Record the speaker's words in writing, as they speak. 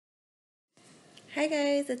Hi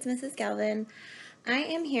guys, it's Mrs. Galvan. I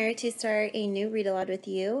am here to start a new read aloud with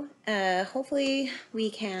you. Hopefully we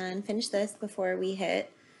can finish this before we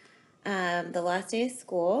hit the last day of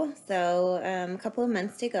school. So a couple of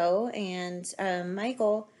months to go, and my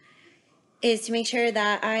goal is to make sure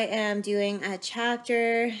that I am doing one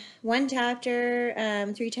chapter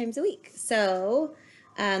 3 times a week. So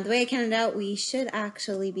the way I counted out, we should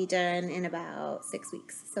actually be done in about 6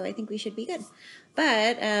 weeks. So I think we should be good.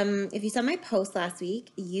 But if you saw my post last week,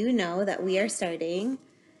 you know that we are starting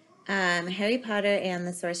Harry Potter and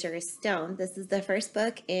the Sorcerer's Stone. This is the first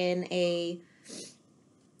book in a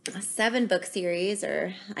 7-book series,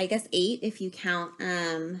 or I guess 8 if you count.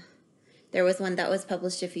 There was one that was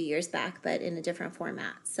published a few years back, but in a different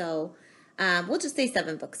format. So we'll just say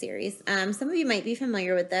 7-book series. Some of you might be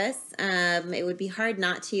familiar with this. It would be hard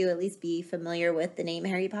not to at least be familiar with the name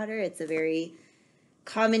Harry Potter. It's a very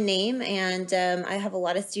common name, and I have a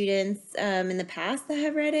lot of students in the past that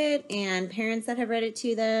have read it, and parents that have read it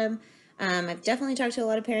to them. I've definitely talked to a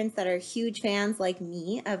lot of parents that are huge fans like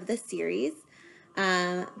me of this series.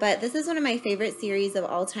 But this is one of my favorite series of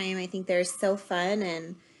all time. I think they're so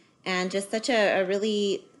fun and just such a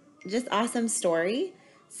really just awesome story.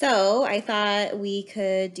 So I thought we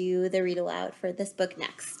could do the read aloud for this book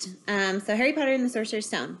next. So Harry Potter and the Sorcerer's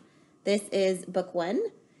Stone. This is book 1.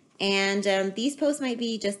 And these posts might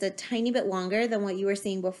be just a tiny bit longer than what you were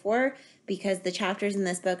seeing before because the chapters in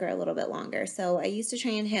this book are a little bit longer. So I used to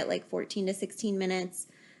try and hit like 14 to 16 minutes.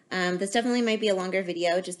 This definitely might be a longer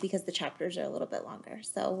video just because the chapters are a little bit longer.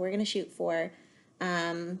 So we're going to shoot for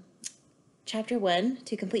chapter 1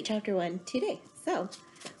 to complete chapter 1 today. So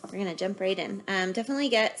we're going to jump right in. Definitely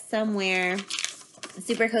get somewhere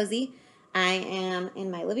super cozy. I am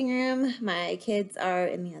in my living room. My kids are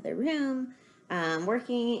in the other room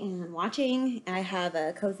working and watching. I have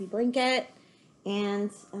a cozy blanket, and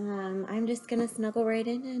I'm just going to snuggle right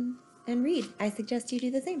in and read. I suggest you do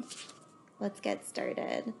the same. Let's get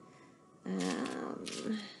started.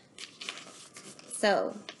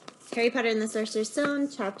 So, Harry Potter and the Sorcerer's Stone,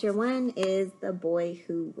 Chapter 1 is The Boy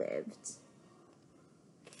Who Lived.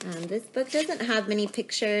 This book doesn't have many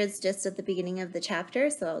pictures just at the beginning of the chapter,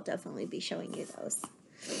 so I'll definitely be showing you those.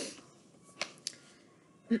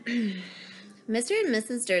 Mr. and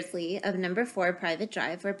Mrs. Dursley of number 4 Private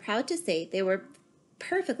Drive were proud to say they were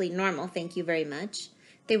perfectly normal, thank you very much.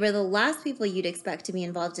 They were the last people you'd expect to be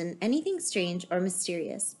involved in anything strange or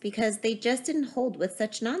mysterious, because they just didn't hold with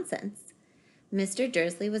such nonsense. Mr.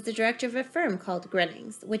 Dursley was the director of a firm called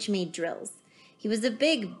Grunnings, which made drills. He was a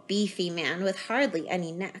big, beefy man with hardly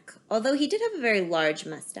any neck, although he did have a very large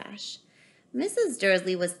mustache. Mrs.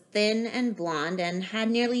 Dursley was thin and blonde and had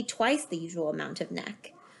nearly twice the usual amount of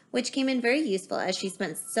neck, which came in very useful as she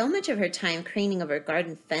spent so much of her time craning over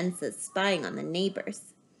garden fences, spying on the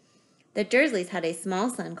neighbors. The Dursleys had a small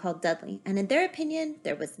son called Dudley, and in their opinion,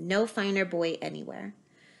 there was no finer boy anywhere.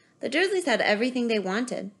 The Dursleys had everything they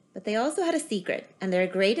wanted, but they also had a secret, and their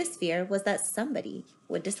greatest fear was that somebody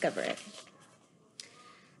would discover it.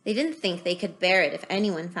 They didn't think they could bear it if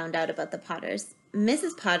anyone found out about the Potters.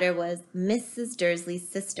 Mrs. Potter was Mrs. Dursley's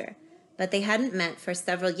sister, but they hadn't met for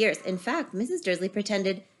several years. In fact, Mrs. Dursley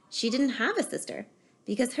pretended she didn't have a sister,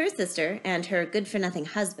 because her sister and her good-for-nothing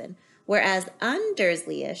husband were as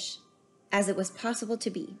un-Dursley-ish as it was possible to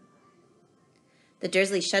be. The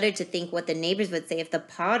Dursleys shuddered to think what the neighbors would say if the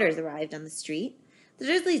Potters arrived on the street. The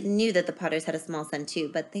Dursleys knew that the Potters had a small son too,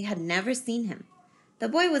 but they had never seen him. The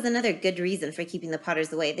boy was another good reason for keeping the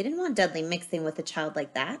Potters away. They didn't want Dudley mixing with a child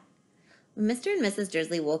like that. When Mr. and Mrs.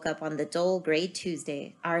 Dursley woke up on the dull gray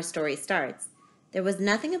Tuesday our story starts, there was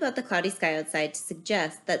nothing about the cloudy sky outside to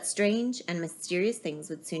suggest that strange and mysterious things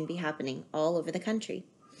would soon be happening all over the country.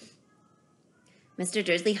 Mr.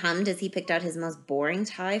 Dursley hummed as he picked out his most boring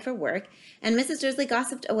tie for work, and Mrs. Dursley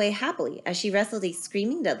gossiped away happily as she wrestled a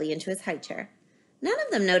screaming Dudley into his high chair. None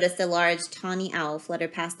of them noticed a large tawny owl flutter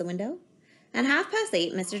past the window. At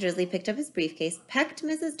 8:30, Mr. Dursley picked up his briefcase, pecked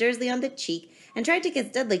Mrs. Dursley on the cheek, and tried to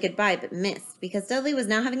kiss Dudley goodbye, but missed, because Dudley was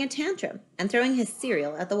now having a tantrum and throwing his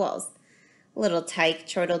cereal at the walls. "Little tyke,"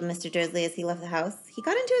 chortled Mr. Dursley as he left the house. He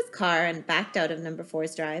got into his car and backed out of number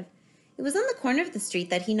 4's drive. It was on the corner of the street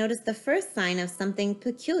that he noticed the first sign of something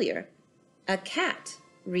peculiar: a cat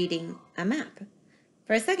reading a map.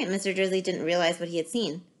 For a second, Mr. Dursley didn't realize what he had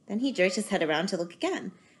seen. Then he jerked his head around to look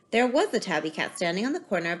again. There was a tabby cat standing on the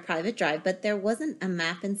corner of Private Drive, but there wasn't a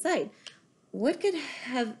map in sight. What could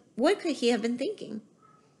he have been thinking?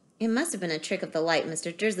 It must have been a trick of the light.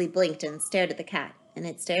 Mr. Dursley blinked and stared at the cat, and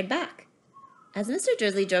it stared back. As Mr.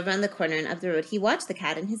 Dursley drove around the corner and up the road, he watched the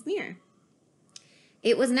cat in his mirror.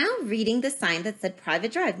 It was now reading the sign that said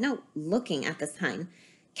Private Drive. No, looking at the sign.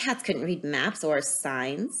 Cats couldn't read maps or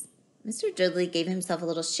signs. Mr. Dudley gave himself a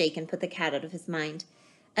little shake and put the cat out of his mind.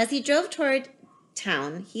 As he drove toward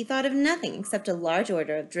town, he thought of nothing except a large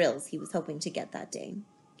order of drills he was hoping to get that day.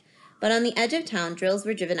 But on the edge of town, drills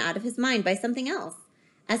were driven out of his mind by something else.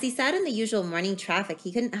 As he sat in the usual morning traffic,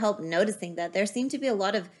 he couldn't help noticing that there seemed to be a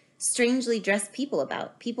lot of strangely dressed people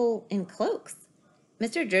about, people in cloaks.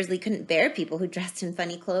 Mr. Dursley couldn't bear people who dressed in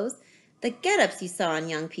funny clothes. The get-ups you saw on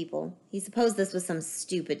young people. He supposed this was some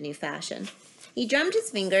stupid new fashion. He drummed his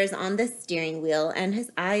fingers on the steering wheel, and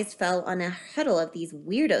his eyes fell on a huddle of these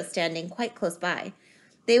weirdos standing quite close by.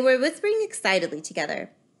 They were whispering excitedly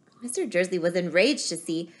together. Mr. Dursley was enraged to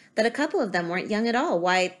see that a couple of them weren't young at all.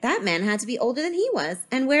 Why, that man had to be older than he was,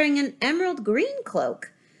 and wearing an emerald green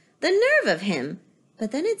cloak. The nerve of him!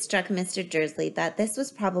 But then it struck Mr. Dursley that this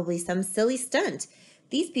was probably some silly stunt.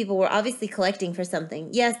 These people were obviously collecting for something.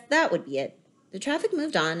 Yes, that would be it. The traffic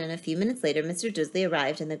moved on, and a few minutes later Mr. Dursley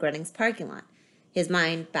arrived in the Grunnings parking lot, his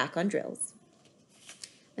mind back on drills.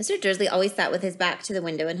 Mr. Dursley always sat with his back to the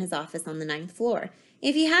window in his office on the 9th floor.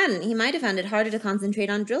 If he hadn't, he might have found it harder to concentrate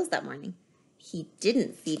on drills that morning. He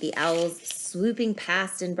didn't see the owls swooping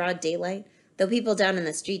past in broad daylight, though people down in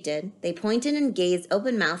the street did. They pointed and gazed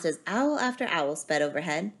open-mouthed as owl after owl sped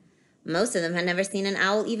overhead. Most of them had never seen an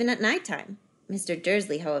owl even at nighttime. Mr.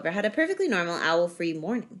 Dursley, however, had a perfectly normal owl-free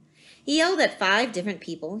morning. He yelled at 5 different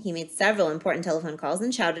people, he made several important telephone calls,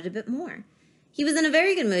 and shouted a bit more. He was in a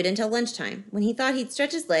very good mood until lunchtime, when he thought he'd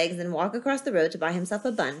stretch his legs and walk across the road to buy himself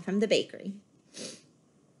a bun from the bakery.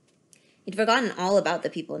 He'd forgotten all about the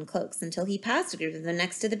people in cloaks until he passed a group of them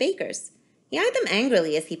next to the baker's. He eyed them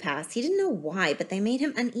angrily as he passed. He didn't know why, but they made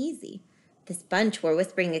him uneasy. This bunch were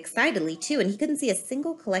whispering excitedly, too, and he couldn't see a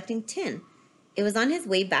single collecting tin. It was on his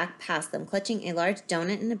way back past them, clutching a large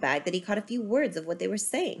donut in a bag, that he caught a few words of what they were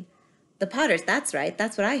saying. The Potters, that's right,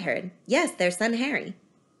 that's what I heard. Yes, their son Harry.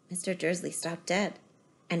 Mr. Dursley stopped dead,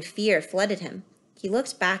 and fear flooded him. He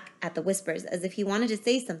looked back at the whispers as if he wanted to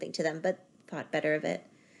say something to them, but thought better of it.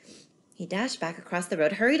 He dashed back across the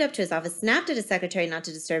road, hurried up to his office, snapped at his secretary not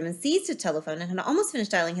to disturb, and seized a telephone and had almost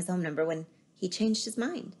finished dialing his home number when he changed his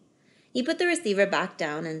mind. He put the receiver back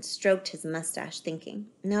down and stroked his mustache, thinking,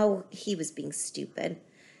 no, he was being stupid.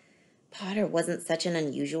 Potter wasn't such an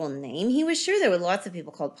unusual name. He was sure there were lots of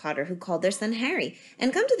people called Potter who called their son Harry,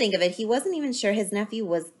 and come to think of it, he wasn't even sure his nephew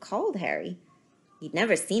was called Harry. He'd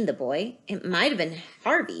never seen the boy. It might have been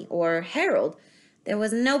Harvey or Harold. There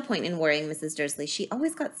was no point in worrying Mrs. Dursley. She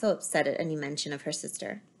always got so upset at any mention of her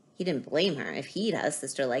sister. He didn't blame her if he'd had a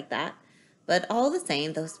sister like that. But all the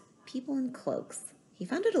same, those people in cloaks. He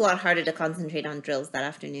found it a lot harder to concentrate on drills that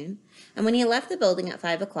afternoon. And when he left the building at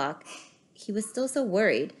 5 o'clock, he was still so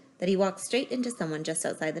worried that he walked straight into someone just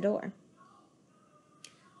outside the door.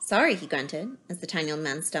 Sorry, he grunted, as the tiny old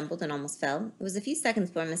man stumbled and almost fell. It was a few seconds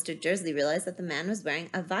before Mr. Dursley realized that the man was wearing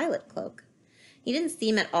a violet cloak. He didn't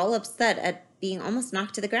seem at all upset at being almost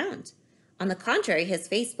knocked to the ground. On the contrary, his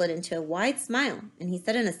face split into a wide smile, and he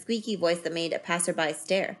said in a squeaky voice that made a passerby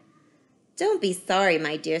stare, Don't be sorry,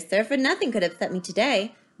 my dear sir, for nothing could upset me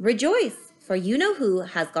today. Rejoice, for you know who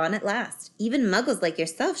has gone at last. Even muggles like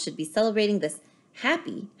yourself should be celebrating this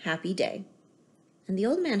happy, happy day. And the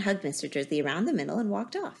old man hugged Mr. Dursley around the middle and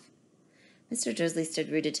walked off. Mr. Dursley stood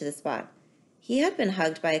rooted to the spot. He had been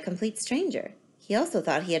hugged by a complete stranger. He also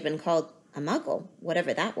thought he had been called a muggle,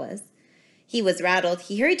 whatever that was. He was rattled.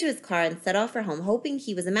 He hurried to his car and set off for home, hoping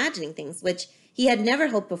he was imagining things, which he had never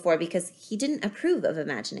hoped before because he didn't approve of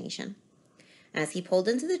imagination. As he pulled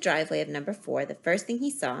into the driveway of number 4, the first thing he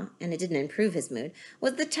saw, and it didn't improve his mood,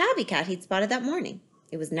 was the tabby cat he'd spotted that morning.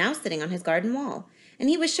 It was now sitting on his garden wall, and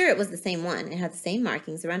he was sure it was the same one. It had the same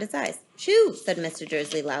markings around its eyes. Shoo, said Mr.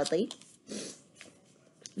 Dursley loudly.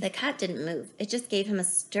 The cat didn't move. It just gave him a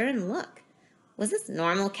stern look. Was this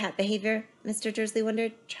normal cat behavior? Mr. Dursley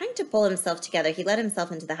wondered. Trying to pull himself together, he let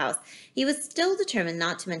himself into the house. He was still determined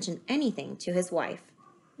not to mention anything to his wife.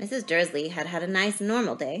 Mrs. Dursley had had a nice,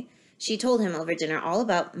 normal day. She told him over dinner all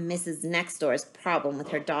about Mrs. Next Door's problem with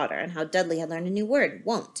her daughter and how Dudley had learned a new word,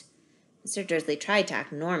 won't. Mr. Dursley tried to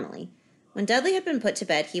act normally. When Dudley had been put to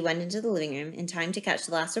bed, he went into the living room in time to catch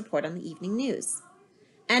the last report on the evening news.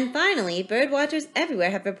 And finally, bird watchers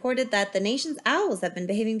everywhere have reported that the nation's owls have been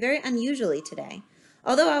behaving very unusually today.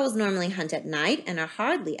 Although owls normally hunt at night and are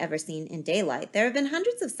hardly ever seen in daylight, there have been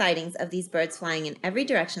hundreds of sightings of these birds flying in every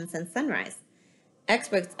direction since sunrise.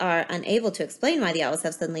 Experts are unable to explain why the owls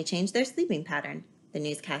have suddenly changed their sleeping pattern. The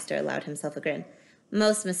newscaster allowed himself a grin.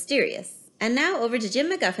 Most mysterious. And now over to Jim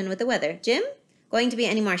McGuffin with the weather. Jim, going to be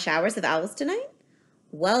any more showers of owls tonight?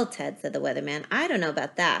 Well, Ted, said the weatherman, I don't know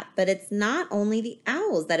about that, but it's not only the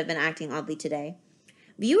owls that have been acting oddly today.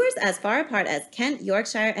 Viewers as far apart as Kent,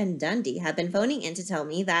 Yorkshire, and Dundee have been phoning in to tell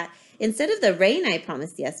me that instead of the rain I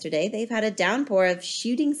promised yesterday, they've had a downpour of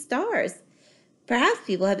shooting stars. Perhaps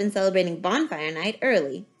people have been celebrating bonfire night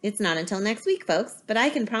early. It's not until next week, folks, but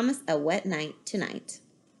I can promise a wet night tonight.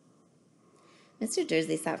 Mr.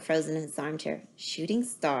 Dursley sat frozen in his armchair. Shooting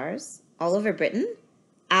stars? All over Britain?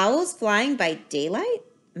 Owls flying by daylight?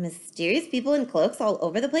 Mysterious people in cloaks all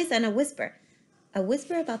over the place, and a whisper. A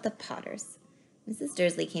whisper about the Potters. Mrs.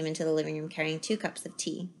 Dursley came into the living room carrying 2 cups of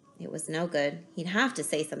tea. It was no good. He'd have to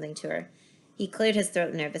say something to her. He cleared his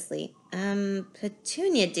throat nervously.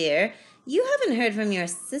 Petunia, dear, you haven't heard from your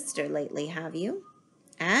sister lately, have you?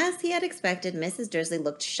 As he had expected, Mrs. Dursley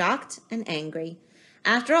looked shocked and angry.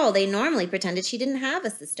 After all, they normally pretended she didn't have a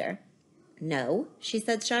sister. No, she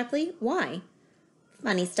said sharply. Why?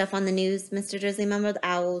 Funny stuff on the news, Mr. Dursley mumbled.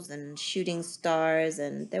 Owls and shooting stars,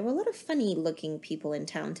 and there were a lot of funny-looking people in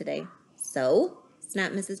town today. So?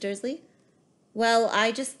 Snapped Mrs. Dursley. Well,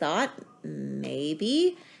 I just thought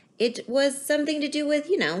maybe it was something to do with,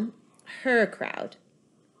 her crowd.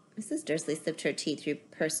 Mrs. Dursley sipped her tea through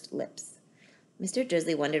pursed lips. Mr.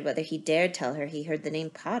 Dursley wondered whether he dared tell her he heard the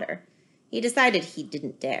name Potter. He decided he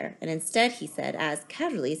didn't dare, and instead he said, as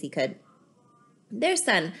casually as he could, "Their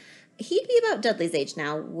son, he'd be about Dudley's age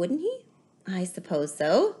now, wouldn't he?" "I suppose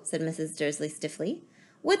so," said Mrs. Dursley stiffly.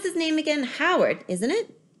 "What's his name again? Howard, isn't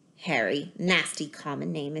it?" "Harry. Nasty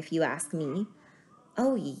common name, if you ask me."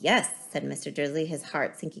 "Oh, yes," said Mr. Dursley, his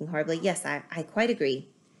heart sinking horribly. "Yes, I quite agree."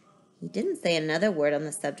 He didn't say another word on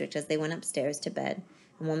the subject as they went upstairs to bed,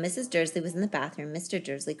 and while Mrs. Dursley was in the bathroom, Mr.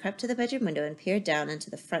 Dursley crept to the bedroom window and peered down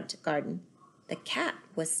into the front garden. The cat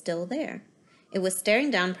was still there. It was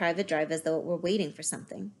staring down Private Drive as though it were waiting for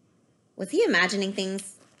something. Was he imagining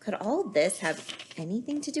things? Could all this have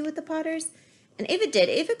anything to do with the Potters? And if it did,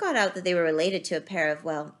 if it got out that they were related to a pair of,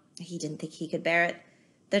 well, he didn't think he could bear it.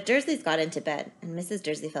 The Dursleys got into bed, and Mrs.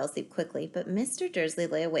 Dursley fell asleep quickly, but Mr. Dursley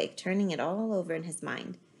lay awake, turning it all over in his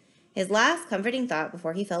mind. His last comforting thought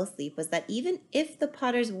before he fell asleep was that even if the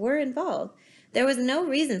Potters were involved, there was no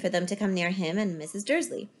reason for them to come near him and Mrs.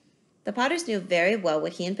 Dursley. The Potters knew very well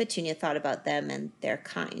what he and Petunia thought about them and their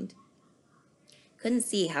kind. Couldn't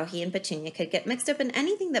see how he and Petunia could get mixed up in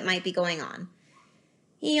anything that might be going on.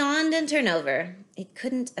 He yawned and turned over. It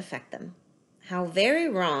couldn't affect them. How very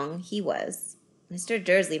wrong he was. Mr.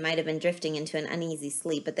 Dursley might have been drifting into an uneasy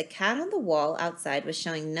sleep, but the cat on the wall outside was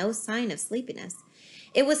showing no sign of sleepiness.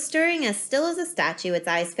 It was stirring as still as a statue, its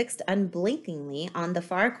eyes fixed unblinkingly on the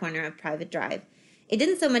far corner of Private Drive. It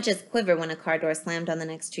didn't so much as quiver when a car door slammed on the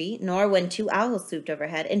next street, nor when 2 owls swooped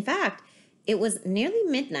overhead. In fact, it was nearly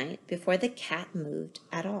midnight before the cat moved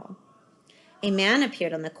at all. A man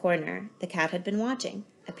appeared on the corner the cat had been watching.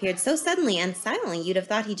 Appeared so suddenly and silently you'd have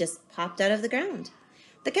thought he just popped out of the ground.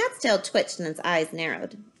 The cat's tail twitched and its eyes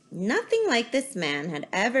narrowed. Nothing like this man had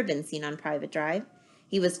ever been seen on Private Drive.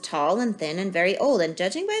 He was tall and thin and very old, and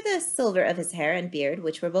judging by the silver of his hair and beard,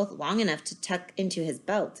 which were both long enough to tuck into his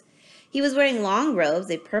belt, he was wearing long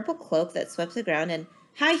robes, a purple cloak that swept the ground, and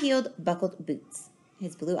high-heeled, buckled boots.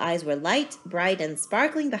 His blue eyes were light, bright, and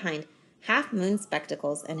sparkling behind half-moon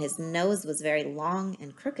spectacles, and his nose was very long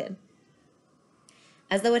and crooked,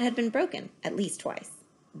 as though it had been broken at least twice.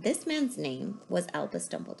 This man's name was Albus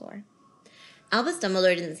Dumbledore. Albus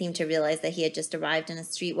Dumbledore didn't seem to realize that he had just arrived in a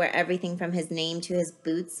street where everything from his name to his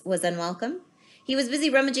boots was unwelcome. He was busy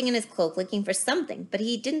rummaging in his cloak looking for something, but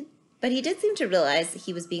he did seem to realize that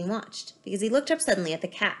he was being watched, because he looked up suddenly at the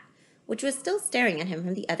cat, which was still staring at him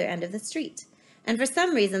from the other end of the street. And for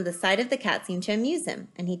some reason the sight of the cat seemed to amuse him,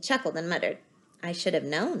 and he chuckled and muttered, "I should have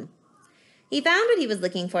known." He found what he was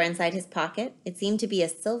looking for inside his pocket. It seemed to be a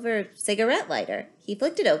silver cigarette lighter. He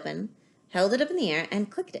flicked it open, held it up in the air, and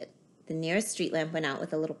clicked it. The nearest street lamp went out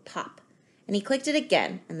with a little pop, and he clicked it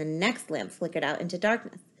again, and the next lamp flickered out into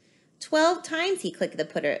darkness. 12 times he clicked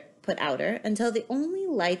the put-outer, until the only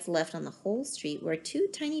lights left on the whole street were 2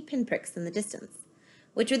 tiny pinpricks in the distance,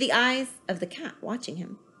 which were the eyes of the cat watching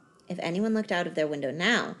him. If anyone looked out of their window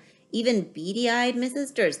now, even beady-eyed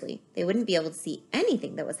Mrs. Dursley, they wouldn't be able to see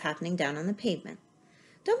anything that was happening down on the pavement.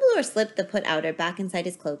 Dumbledore slipped the put-outer back inside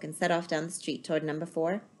his cloak and set off down the street toward number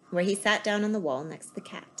 4, where he sat down on the wall next to the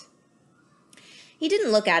cat. He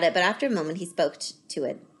didn't look at it, but after a moment he spoke to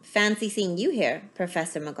it. "Fancy seeing you here,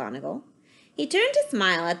 Professor McGonagall." He turned to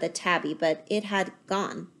smile at the tabby, but it had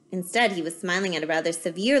gone. Instead, he was smiling at a rather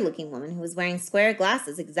severe-looking woman who was wearing square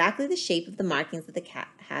glasses exactly the shape of the markings that the cat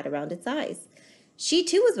had around its eyes. She,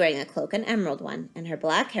 too, was wearing a cloak, an emerald one, and her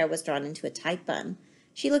black hair was drawn into a tight bun.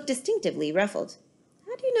 She looked distinctively ruffled.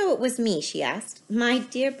 "How do you know it was me?" she asked. "My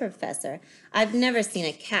dear Professor, I've never seen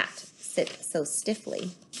a cat sit so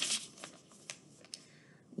stiffly."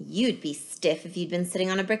 You'd be stiff if you'd been sitting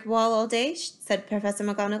on a brick wall all day, said Professor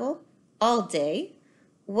McGonagall. All day?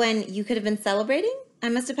 When you could have been celebrating? I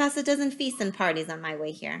must have passed a dozen feasts and parties on my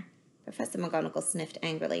way here. Professor McGonagall sniffed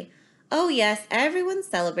angrily. Oh, yes, everyone's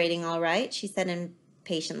celebrating all right, she said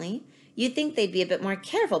impatiently. You'd think they'd be a bit more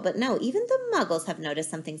careful, but no, even the Muggles have noticed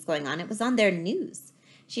something's going on. It was on their news.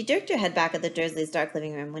 She jerked her head back at the Dursleys' dark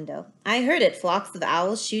living room window. I heard it, flocks of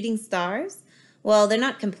owls shooting stars. Well, they're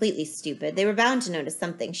not completely stupid. They were bound to notice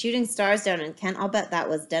something. Shooting stars down in Kent, I'll bet that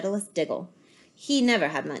was Daedalus Diggle. He never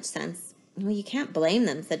had much sense. Well, you can't blame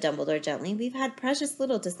them, said Dumbledore gently. We've had precious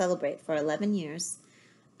little to celebrate for 11 years.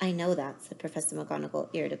 I know that, said Professor McGonagall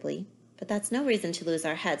irritably. But that's no reason to lose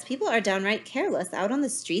our heads. People are downright careless, out on the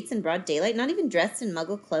streets in broad daylight, not even dressed in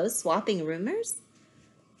Muggle clothes, swapping rumors.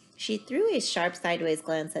 She threw a sharp sideways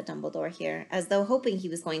glance at Dumbledore here, as though hoping he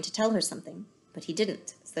was going to tell her something. But he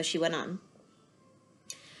didn't, so she went on.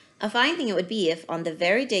 A fine thing it would be if, on the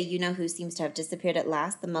very day you-know-who seems to have disappeared at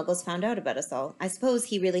last, the Muggles found out about us all. I suppose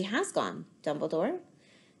he really has gone, Dumbledore?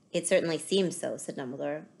 It certainly seems so, said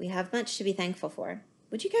Dumbledore. We have much to be thankful for.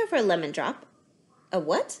 Would you care for a lemon drop? A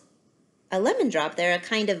what? A lemon drop. They're a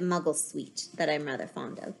kind of Muggle sweet that I'm rather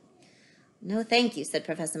fond of. No, thank you, said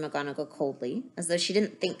Professor McGonagall coldly, as though she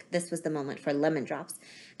didn't think this was the moment for lemon drops.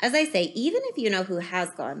 As I say, even if you-know-who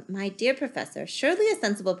has gone, my dear Professor, surely a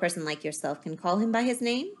sensible person like yourself can call him by his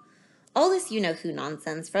name? All this you-know-who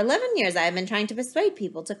nonsense. For 11 years I have been trying to persuade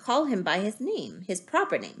people to call him by his name, his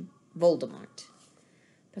proper name, Voldemort.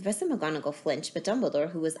 Professor McGonagall flinched, but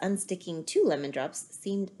Dumbledore, who was unsticking 2 lemon drops,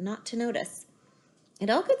 seemed not to notice. It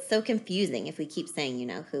all gets so confusing if we keep saying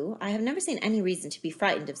you-know-who. I have never seen any reason to be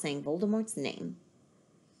frightened of saying Voldemort's name.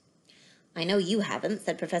 I know you haven't,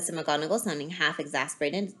 said Professor McGonagall, sounding half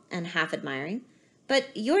exasperated and half admiring. But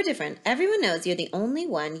you're different. Everyone knows you're the only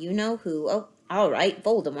one you-know-who, oh, all right,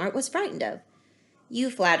 Voldemort was frightened of. You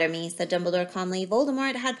flatter me, said Dumbledore calmly.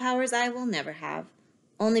 Voldemort had powers I will never have.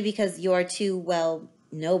 Only because you're too, well,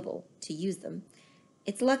 noble to use them.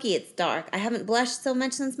 It's lucky it's dark. I haven't blushed so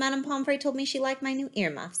much since Madame Pomfrey told me she liked my new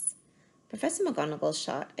earmuffs. Professor McGonagall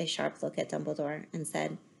shot a sharp look at Dumbledore and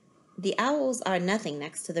said, The owls are nothing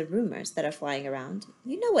next to the rumors that are flying around.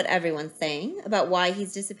 You know what everyone's saying about why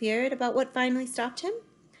he's disappeared, about what finally stopped him?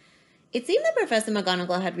 It seemed that Professor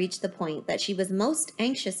McGonagall had reached the point that she was most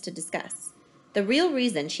anxious to discuss, the real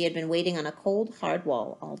reason she had been waiting on a cold, hard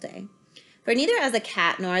wall all day. For neither as a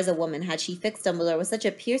cat nor as a woman had she fixed Dumbledore with such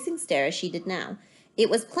a piercing stare as she did now. It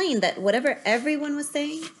was plain that whatever everyone was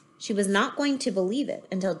saying, she was not going to believe it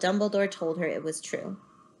until Dumbledore told her it was true.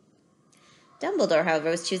 Dumbledore, however,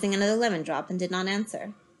 was choosing another lemon drop and did not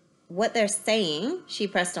answer. What they're saying, she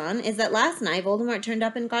pressed on, is that last night Voldemort turned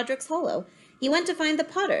up in Godric's Hollow. He went to find the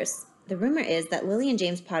Potters. The rumor is that Lily and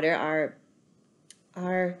James Potter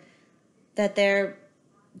that they're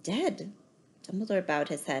dead. Dumbledore bowed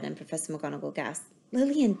his head and Professor McGonagall gasped.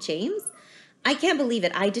 Lily and James? I can't believe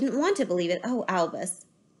it. I didn't want to believe it. Oh, Albus.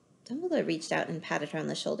 Dumbledore reached out and patted her on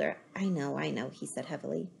the shoulder. I know, he said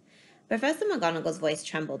heavily. Professor McGonagall's voice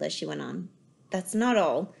trembled as she went on. That's not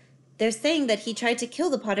all. They're saying that he tried to kill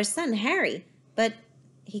the Potter's son, Harry, but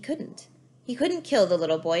he couldn't. He couldn't kill the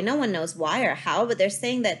little boy. No one knows why or how, but they're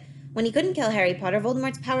saying that when he couldn't kill Harry Potter,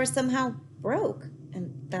 Voldemort's power somehow broke,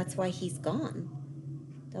 and that's why he's gone.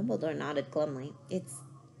 Dumbledore nodded glumly.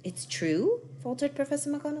 It's true? Faltered Professor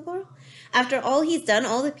McGonagall. After all he's done,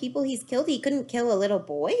 all the people he's killed, he couldn't kill a little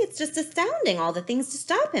boy? It's just astounding, all the things to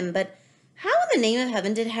stop him. But how in the name of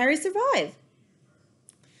heaven did Harry survive?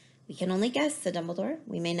 We can only guess, said Dumbledore.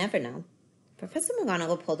 We may never know. Professor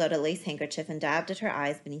McGonagall pulled out a lace handkerchief and dabbed at her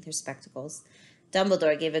eyes beneath her spectacles.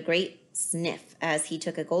 Dumbledore gave a great sniff as he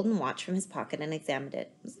took a golden watch from his pocket and examined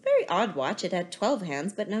it. It was a very odd watch. It had 12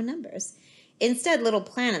 hands, but no numbers. Instead, little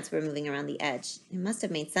planets were moving around the edge. It must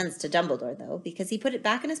have made sense to Dumbledore, though, because he put it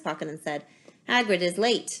back in his pocket and said, Hagrid is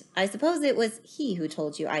late. I suppose it was he who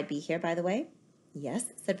told you I'd be here, by the way. Yes,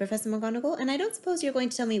 said Professor McGonagall, and I don't suppose you're going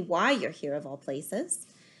to tell me why you're here of all places.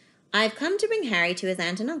 I've come to bring Harry to his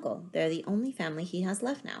aunt and uncle. They're the only family he has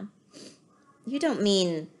left now. You can't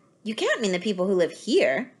mean the people who live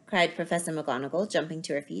here, cried Professor McGonagall, jumping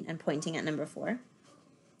to her feet and pointing at number 4.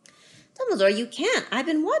 Dumbledore, you can't. I've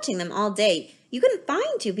been watching them all day. You couldn't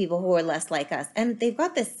find 2 people who were less like us, and they've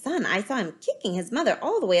got this son. I saw him kicking his mother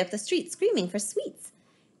all the way up the street, screaming for sweets.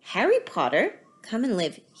 Harry Potter? Come and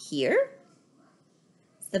live here?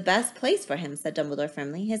 It's the best place for him, said Dumbledore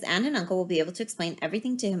firmly. His aunt and uncle will be able to explain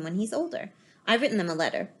everything to him when he's older. I've written them a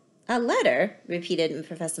letter. A letter? Repeated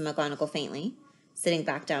Professor McGonagall faintly, sitting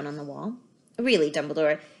back down on the wall. Really,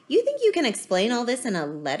 Dumbledore, you think you can explain all this in a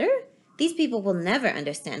letter? These people will never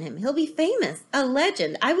understand him. He'll be famous, a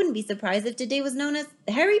legend. I wouldn't be surprised if today was known as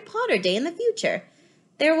Harry Potter Day in the future.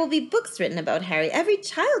 There will be books written about Harry. Every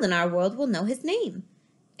child in our world will know his name."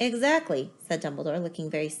 "Exactly," said Dumbledore,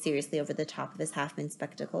 looking very seriously over the top of his half-moon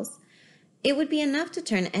spectacles. "It would be enough to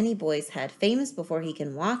turn any boy's head, famous before he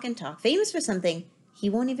can walk and talk, famous for something he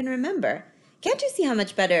won't even remember. Can't you see how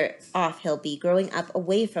much better off he'll be growing up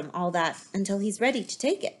away from all that until he's ready to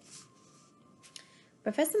take it?"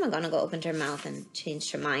 Professor McGonagall opened her mouth and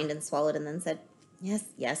changed her mind and swallowed and then said,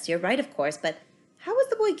 Yes, you're right, of course, but how was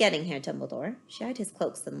the boy getting here, Dumbledore?" She eyed his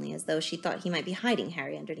cloak suddenly, as though she thought he might be hiding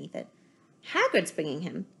Harry underneath it. "Hagrid's bringing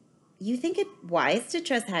him. You think it wise to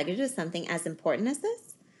trust Hagrid with something as important as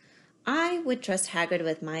this?" "I would trust Hagrid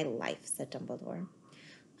with my life," said Dumbledore.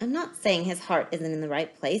 "I'm not saying his heart isn't in the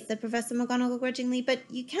right place," said Professor McGonagall grudgingly, "but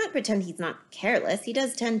you can't pretend he's not careless. He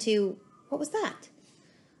does tend to—" What was that?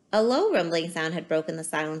 A low rumbling sound had broken the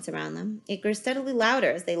silence around them. It grew steadily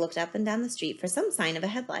louder as they looked up and down the street for some sign of a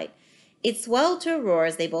headlight. It swelled to a roar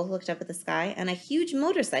as they both looked up at the sky, and a huge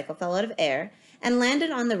motorcycle fell out of air and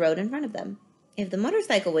landed on the road in front of them. If the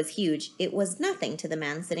motorcycle was huge, it was nothing to the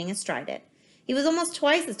man sitting astride it. He was almost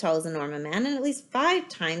twice as tall as a normal man and at least 5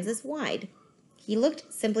 times as wide. He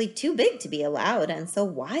looked simply too big to be Aloud, and so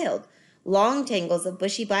wild. Long tangles of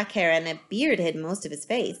bushy black hair and a beard hid most of his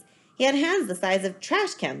face. He had hands the size of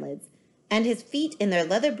trash can lids, and his feet in their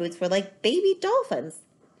leather boots were like baby dolphins.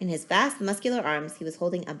 In his vast, muscular arms, he was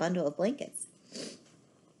holding a bundle of blankets.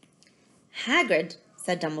 "Hagrid,"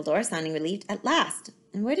 said Dumbledore, sounding relieved, "at last.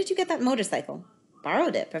 And where did you get that motorcycle?"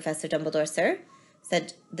 "Borrowed it, Professor Dumbledore, sir,"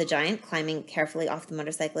 said the giant, climbing carefully off the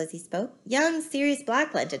motorcycle as he spoke. "Young Sirius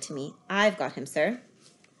Black lent it to me. I've got him, sir."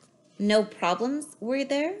 "No problems were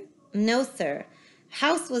there?" "No, sir.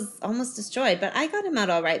 House was almost destroyed, but I got him out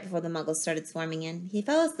all right before the muggles started swarming in. He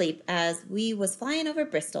fell asleep as we was flying over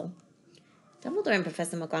Bristol." Dumbledore and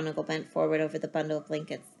Professor McGonagall bent forward over the bundle of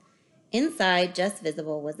blankets. Inside, just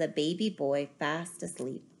visible, was a baby boy fast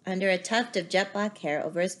asleep. Under a tuft of jet black hair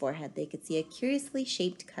over his forehead, they could see a curiously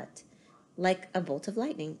shaped cut, like a bolt of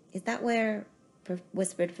lightning. "Is that where—"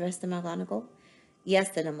 whispered Professor McGonagall.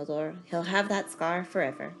 "Yes," said Dumbledore. "He'll have that scar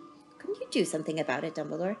forever." "Couldn't you do something about it,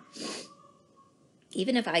 Dumbledore?"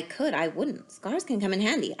 "Even if I could, I wouldn't. Scars can come in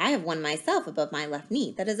handy. I have one myself above my left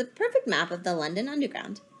knee that is a perfect map of the London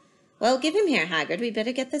Underground." "Well, give him here, Hagrid. We'd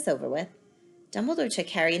better get this over with." Dumbledore took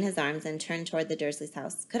Harry in his arms and turned toward the Dursleys'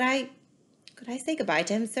 house. Could I say goodbye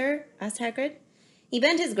to him, sir?" asked Hagrid. He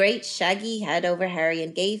bent his great, shaggy head over Harry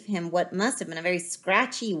and gave him what must have been a very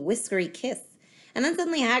scratchy, whiskery kiss. And then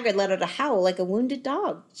suddenly Hagrid let out a howl like a wounded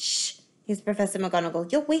dog. "Shh!" hissed Professor McGonagall.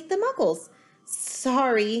 "You'll wake the muggles."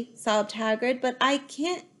 "Sorry," sobbed Hagrid, "but I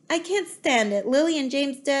can't stand it. Lily and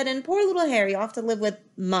James dead, and poor little Harry off to live with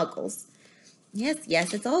muggles."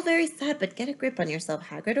 Yes, it's all very sad, but get a grip on yourself,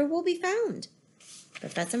 Hagrid, or we'll be found,"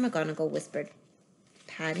 Professor McGonagall whispered,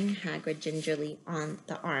 patting Hagrid gingerly on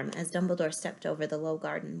the arm as Dumbledore stepped over the low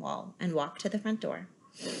garden wall and walked to the front door.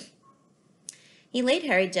 He laid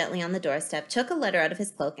Harry gently on the doorstep, took a letter out of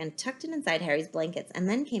his cloak, and tucked it inside Harry's blankets, and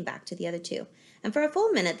then came back to the other two. And for a full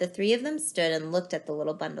minute, the 3 of them stood and looked at the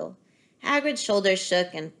little bundle. Hagrid's shoulders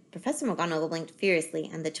shook, and Professor McGonagall blinked furiously,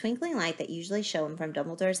 and the twinkling light that usually shone from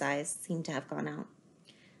Dumbledore's eyes seemed to have gone out.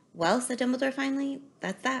 "Well," said Dumbledore finally,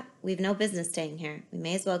 "that's that. We've no business staying here. We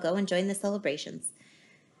may as well go and join the celebrations."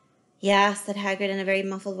 "Yeah," said Hagrid in a very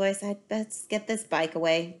muffled voice. "I'd best get this bike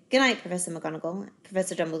away. Good night, Professor McGonagall.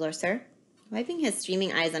 Professor Dumbledore, sir." Wiping his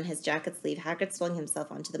streaming eyes on his jacket sleeve, Hagrid swung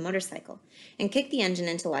himself onto the motorcycle and kicked the engine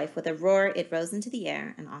into life. With a roar, it rose into the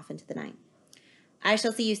air and off into the night. "I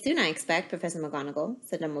shall see you soon, I expect, Professor McGonagall,"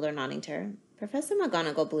 said Dumbledore, nodding to her. Professor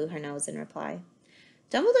McGonagall blew her nose in reply.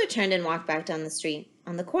 Dumbledore turned and walked back down the street.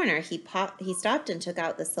 On the corner, he stopped and took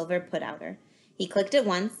out the silver put-outer. He clicked it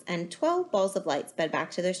once, and 12 balls of light sped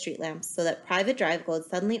back to their street lamps, so that Private Drive glowed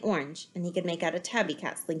suddenly orange, and he could make out a tabby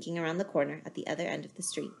cat slinking around the corner at the other end of the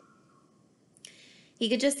street. He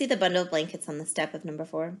could just see the bundle of blankets on the step of number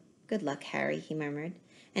 4. "Good luck, Harry," he murmured,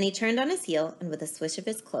 and he turned on his heel, and with a swish of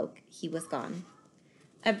his cloak, he was gone.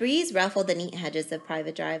 A breeze ruffled the neat hedges of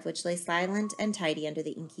Private Drive, which lay silent and tidy under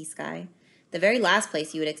the inky sky. The very last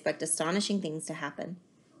place you would expect astonishing things to happen.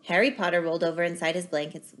 Harry Potter rolled over inside his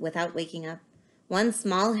blankets without waking up. One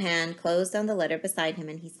small hand closed on the letter beside him,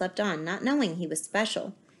 and he slept on, not knowing he was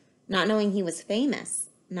special, not knowing he was famous,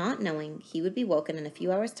 not knowing he would be woken in a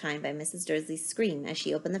few hours' time by Mrs. Dursley's scream as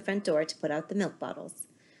she opened the front door to put out the milk bottles,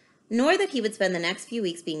 nor that he would spend the next few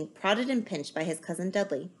weeks being prodded and pinched by his cousin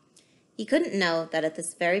Dudley. He couldn't know that at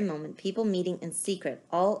this very moment people meeting in secret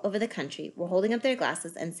all over the country were holding up their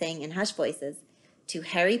glasses and saying in hushed voices, "To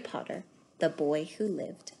Harry Potter, the boy who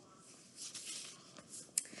lived."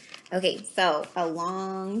 Okay, so a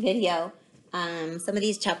long video. Some of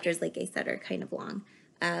these chapters, like I said, are kind of long.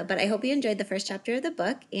 But I hope you enjoyed the first chapter of the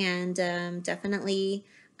book, and definitely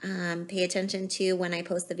pay attention to when I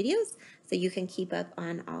post the videos so you can keep up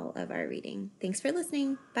on all of our reading. Thanks for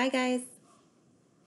listening. Bye, guys.